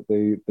hear that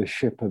the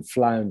ship had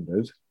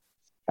floundered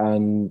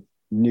and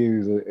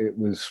knew that it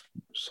was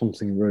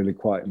something really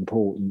quite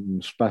important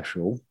and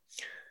special.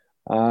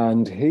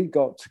 And he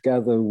got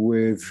together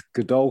with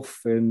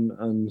Godolphin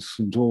and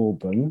St.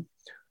 Alban.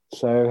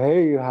 So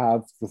here you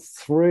have the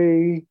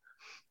three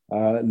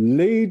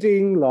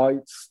leading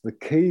lights, the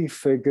key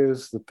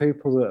figures, the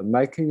people that are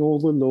making all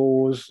the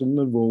laws and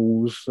the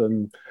rules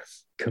and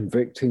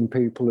convicting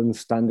people and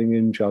standing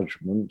in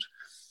judgment,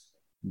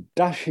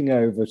 dashing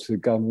over to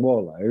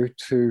Gunwallow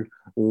to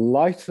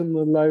lighten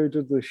the load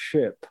of the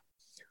ship.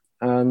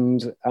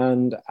 And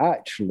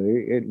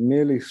actually, it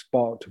nearly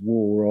sparked a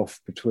war off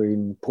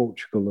between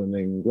Portugal and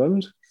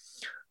England.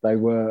 They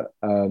were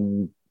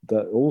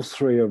all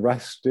three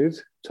arrested,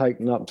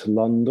 taken up to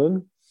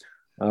London,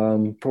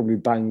 probably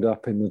banged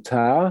up in the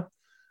Tower.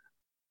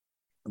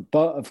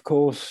 But of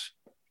course,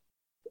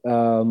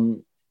 Millerton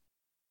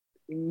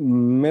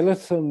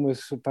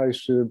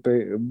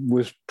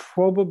was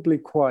probably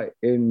quite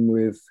in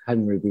with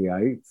Henry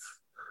VIII.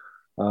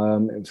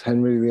 It was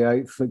Henry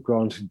VIII that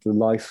granted the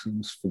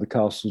license for the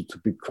castle to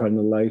be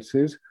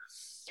crenellated.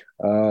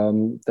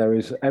 There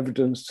is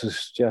evidence to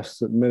suggest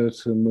that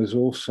Millerton was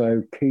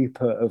also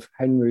keeper of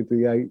Henry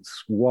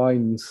VIII's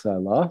wine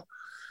cellar,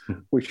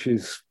 which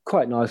is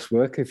quite nice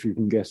work if you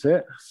can get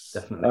it.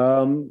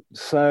 Definitely.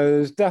 So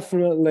there's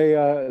definitely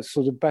a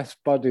sort of best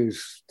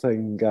buddies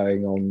thing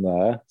going on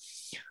there.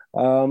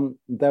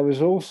 There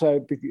was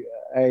also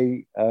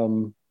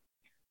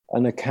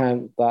an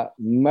account that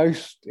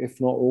most, if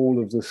not all,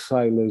 of the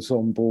sailors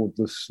on board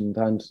the St.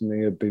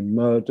 Anthony had been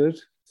murdered.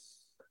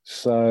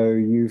 So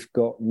you've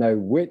got no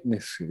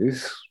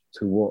witnesses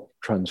to what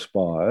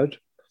transpired.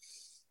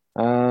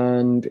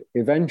 And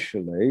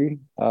eventually,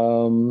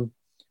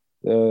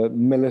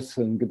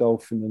 Millerton,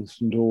 Godolphin and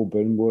St.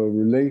 Alban were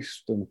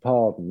released and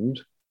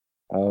pardoned,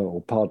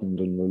 or pardoned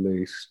and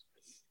released.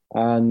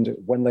 And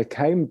when they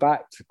came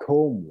back to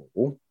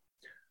Cornwall,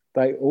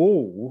 they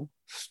all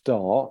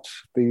start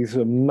these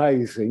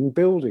amazing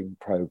building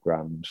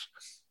programs.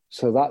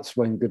 So that's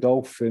when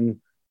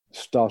Godolphin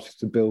started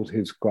to build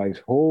his Great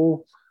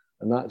Hall,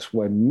 and that's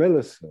when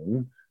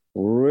Millerton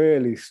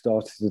really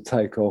started to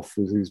take off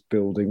with his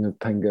building of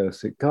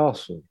Pengersick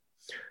Castle.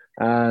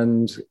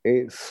 And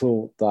it's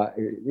thought that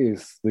it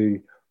is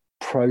the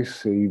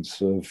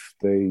proceeds of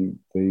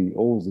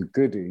all the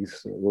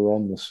goodies that were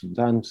on the St.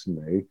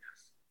 Anthony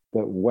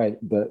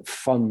that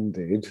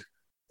funded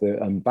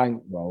and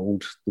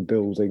bankrolled the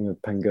building of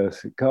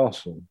Pengersick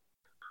Castle.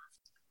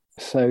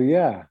 So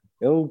yeah,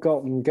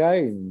 ill-gotten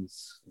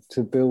gains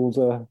to build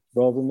a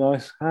rather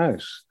nice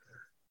house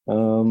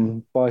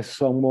by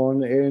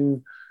someone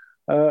in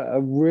a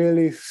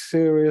really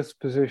serious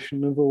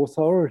position of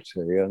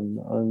authority,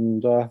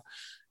 and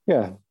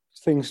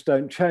things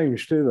don't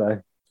change, do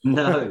they?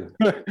 No.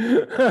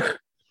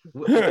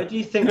 Where do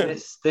you think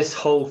this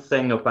whole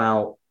thing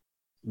about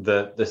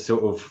the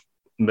sort of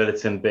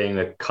Millerton being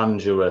a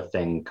conjurer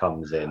thing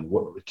comes in?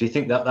 Do you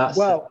think that's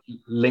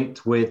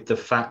linked with the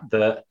fact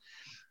that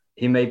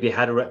he maybe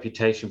had a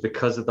reputation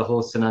because of the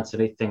whole St.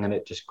 Anthony thing and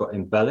it just got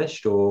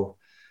embellished? Or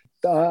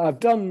I've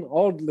done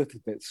odd little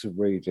bits of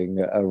reading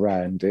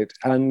around it,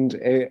 and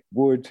it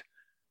would,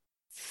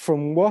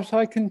 from what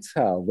I can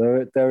tell,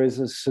 there is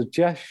a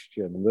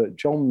suggestion that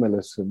John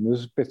Millerton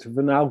was a bit of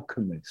an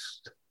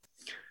alchemist.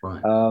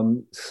 Right.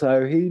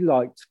 So he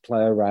liked to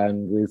play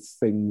around with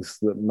things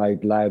that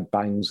made loud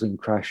bangs and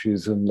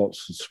crashes and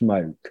lots of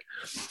smoke.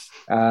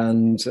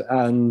 And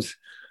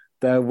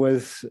there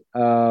was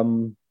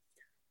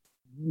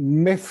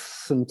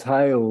myths and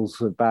tales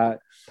about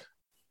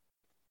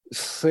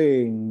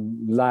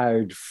seeing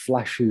loud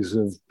flashes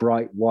of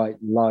bright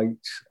white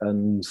light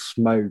and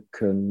smoke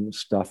and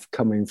stuff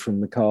coming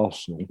from the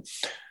castle.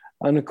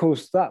 And of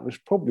course, that was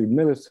probably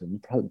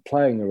Millerton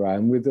playing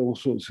around with all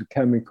sorts of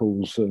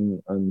chemicals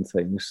and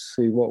things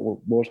to see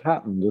what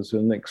happened as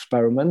an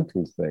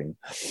experimental thing.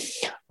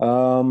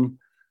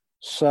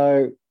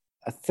 So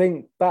I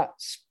think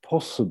that's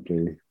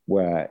possibly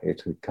where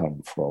it had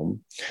come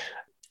from.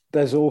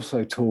 There's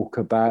also talk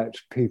about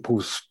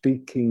people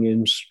speaking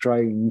in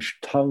strange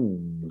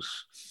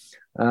tongues.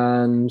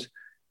 And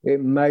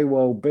it may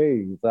well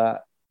be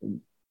that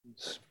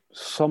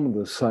some of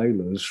the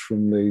sailors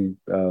from the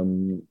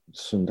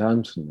St.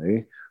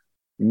 Anthony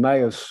may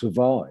have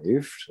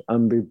survived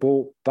and be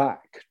brought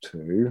back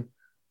to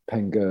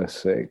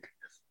Pengersick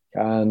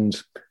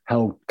and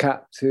held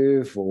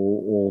captive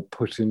or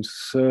put into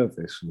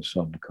service of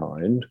some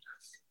kind,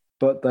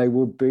 but they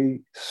would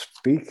be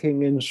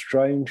speaking in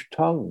strange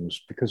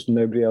tongues because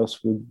nobody else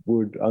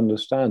would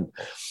understand.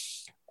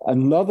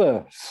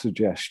 Another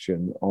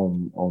suggestion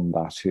on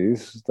that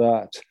is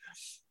that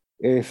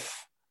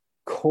if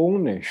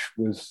Cornish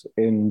was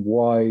in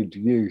wide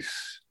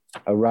use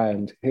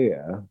around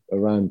here,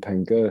 around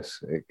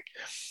Pengersick.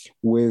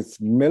 With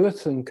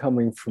Millerton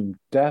coming from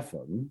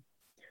Devon,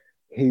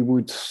 he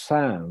would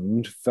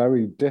sound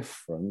very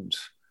different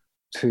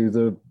to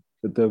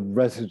the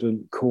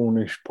resident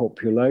Cornish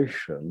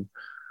population,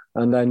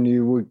 and then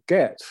you would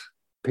get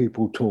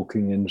people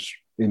talking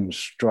in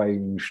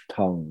strange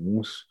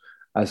tongues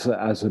as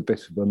a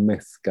bit of a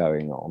myth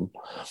going on.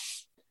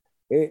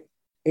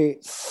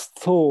 It's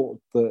thought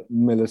that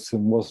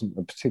Millerton wasn't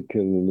a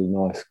particularly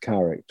nice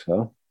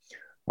character,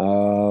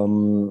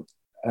 and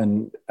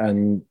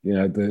you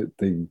know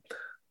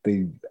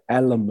the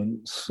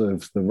elements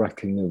of the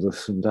wrecking of the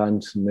St.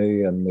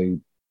 Anthony and the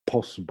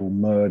possible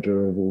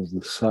murder of all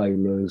the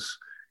sailors,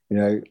 you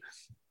know,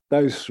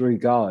 those three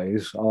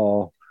guys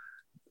are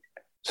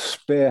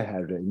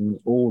spearheading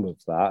all of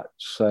that,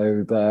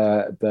 so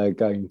they're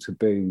going to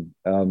be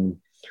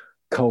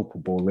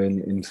culpable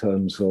in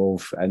terms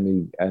of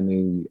any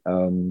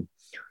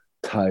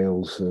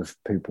tales of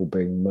people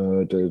being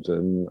murdered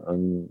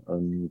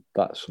and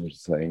that sort of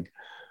thing.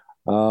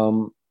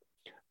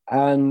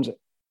 And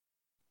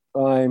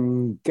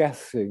I'm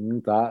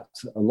guessing that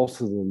a lot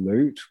of the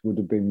loot would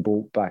have been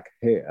brought back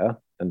here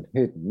and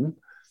hidden.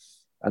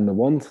 And the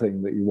one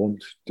thing that you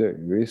want to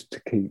do is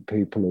to keep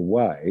people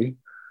away.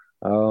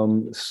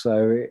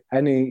 So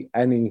any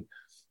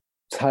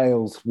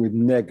tales with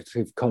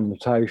negative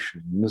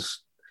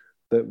connotations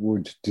that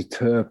would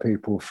deter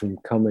people from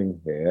coming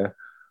here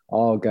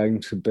are going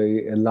to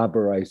be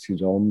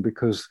elaborated on,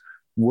 because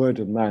word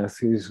of mouth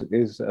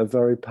is a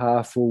very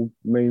powerful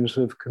means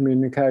of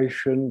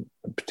communication,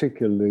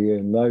 particularly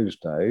in those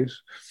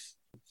days.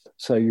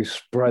 So you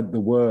spread the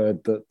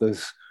word that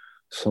there's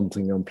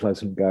something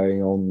unpleasant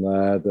going on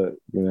there, that,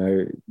 you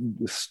know,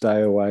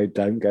 stay away,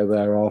 don't go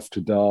there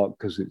after dark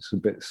because it's a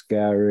bit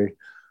scary.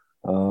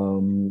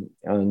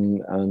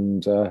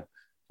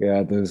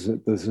 Yeah, there's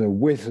a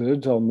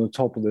wizard on the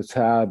top of the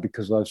tower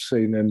because I've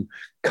seen him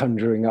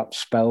conjuring up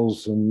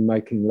spells and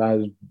making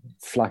loud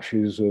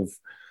flashes of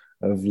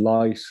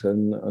light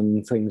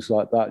and things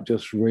like that,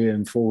 just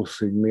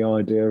reinforcing the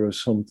idea of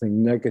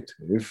something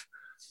negative,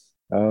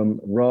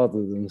 rather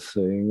than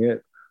seeing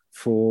it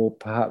for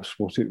perhaps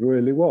what it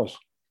really was.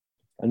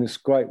 And it's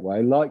a great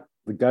way, like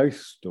the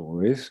ghost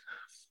stories,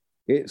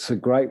 it's a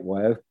great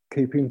way of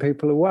keeping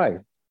people away.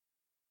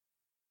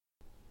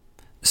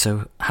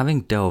 So,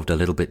 having delved a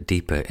little bit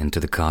deeper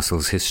into the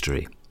castle's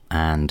history,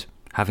 and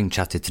having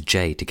chatted to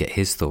Jay to get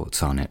his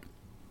thoughts on it,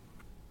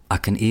 I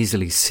can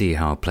easily see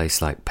how a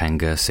place like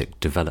Pengersick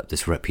developed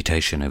this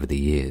reputation over the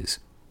years.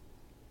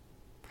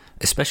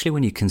 Especially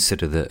when you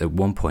consider that at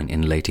one point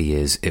in later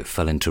years it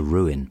fell into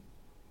ruin.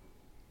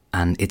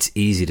 And it's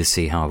easy to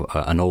see how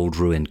an old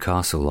ruined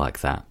castle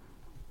like that,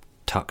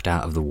 tucked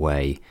out of the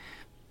way,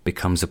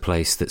 becomes a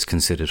place that's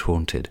considered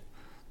haunted,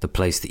 the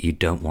place that you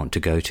don't want to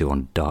go to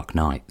on dark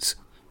nights.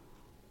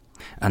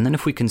 And then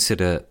if we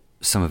consider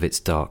some of its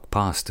dark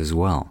past as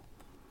well,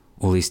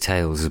 all these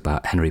tales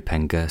about Henry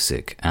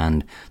Pengersick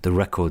and the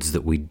records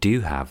that we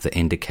do have that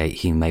indicate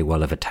he may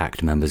well have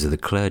attacked members of the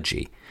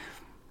clergy.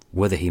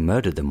 Whether he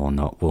murdered them or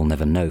not, we'll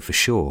never know for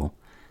sure.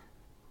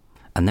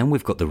 And then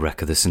we've got the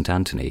wreck of the St.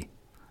 Anthony,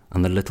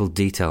 and the little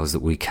details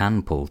that we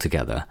can pull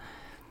together,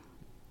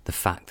 the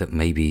fact that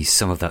maybe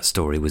some of that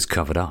story was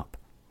covered up.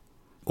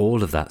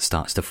 All of that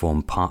starts to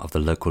form part of the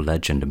local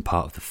legend and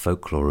part of the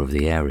folklore of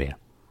the area.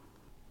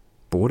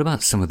 But what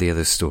about some of the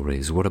other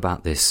stories? What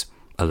about this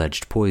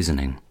alleged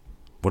poisoning?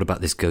 What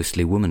about this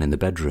ghostly woman in the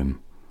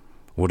bedroom?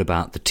 What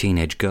about the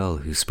teenage girl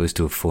who's supposed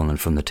to have fallen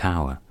from the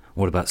tower?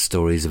 What about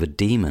stories of a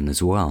demon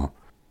as well?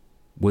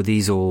 Were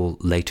these all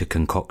later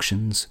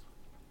concoctions?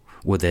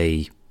 Were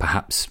they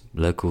perhaps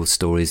local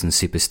stories and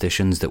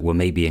superstitions that were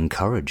maybe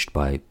encouraged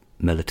by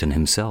Millerton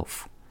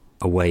himself?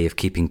 A way of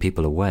keeping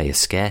people away, a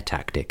scare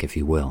tactic, if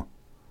you will.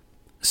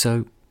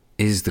 So,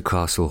 is the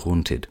castle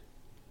haunted?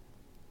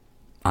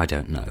 I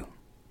don't know.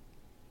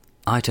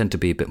 I tend to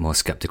be a bit more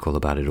sceptical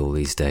about it all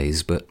these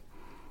days, but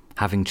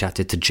having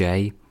chatted to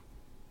Jay,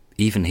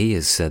 even he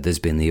has said there's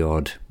been the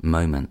odd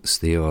moments,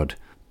 the odd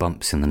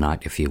bumps in the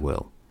night, if you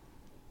will.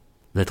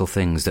 Little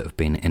things that have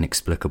been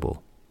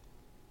inexplicable.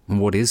 And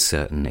what is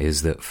certain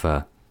is that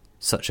for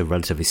such a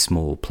relatively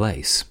small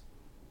place,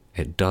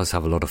 it does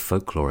have a lot of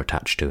folklore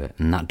attached to it,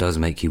 and that does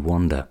make you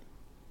wonder.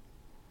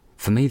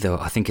 For me, though,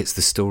 I think it's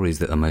the stories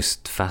that are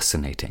most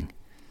fascinating.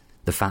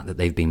 The fact that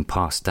they've been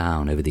passed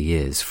down over the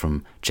years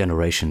from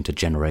generation to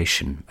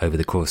generation over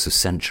the course of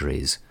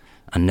centuries,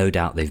 and no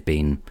doubt they've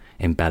been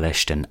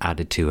embellished and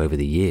added to over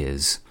the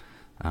years,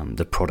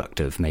 the product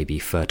of maybe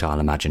fertile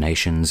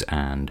imaginations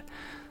and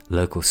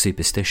local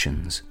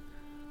superstitions.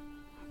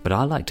 But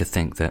I like to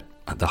think that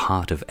at the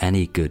heart of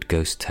any good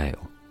ghost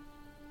tale,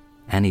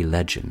 any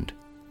legend,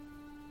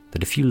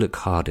 that if you look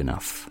hard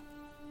enough,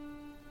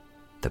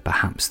 that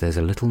perhaps there's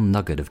a little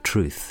nugget of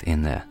truth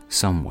in there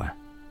somewhere,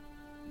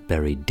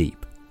 buried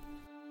deep.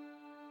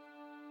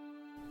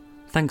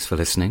 Thanks for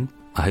listening.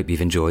 I hope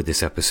you've enjoyed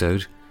this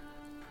episode,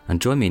 and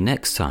join me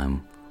next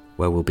time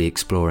where we'll be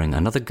exploring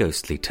another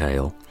ghostly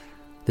tale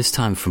this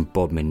time from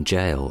Bodmin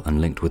Jail and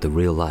linked with a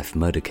real-life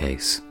murder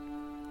case.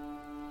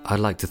 I'd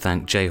like to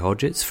thank Jay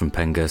Hodgetts from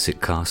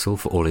Pengersick Castle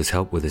for all his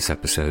help with this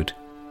episode,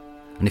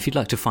 and if you'd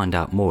like to find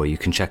out more, you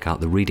can check out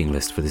the reading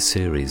list for this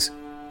series.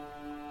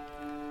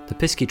 The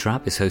Pisky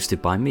Trap is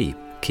hosted by me,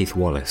 Keith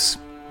Wallace,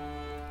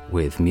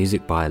 with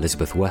music by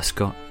Elizabeth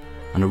Westcott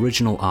and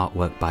original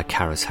artwork by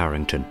Karis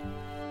Harrington.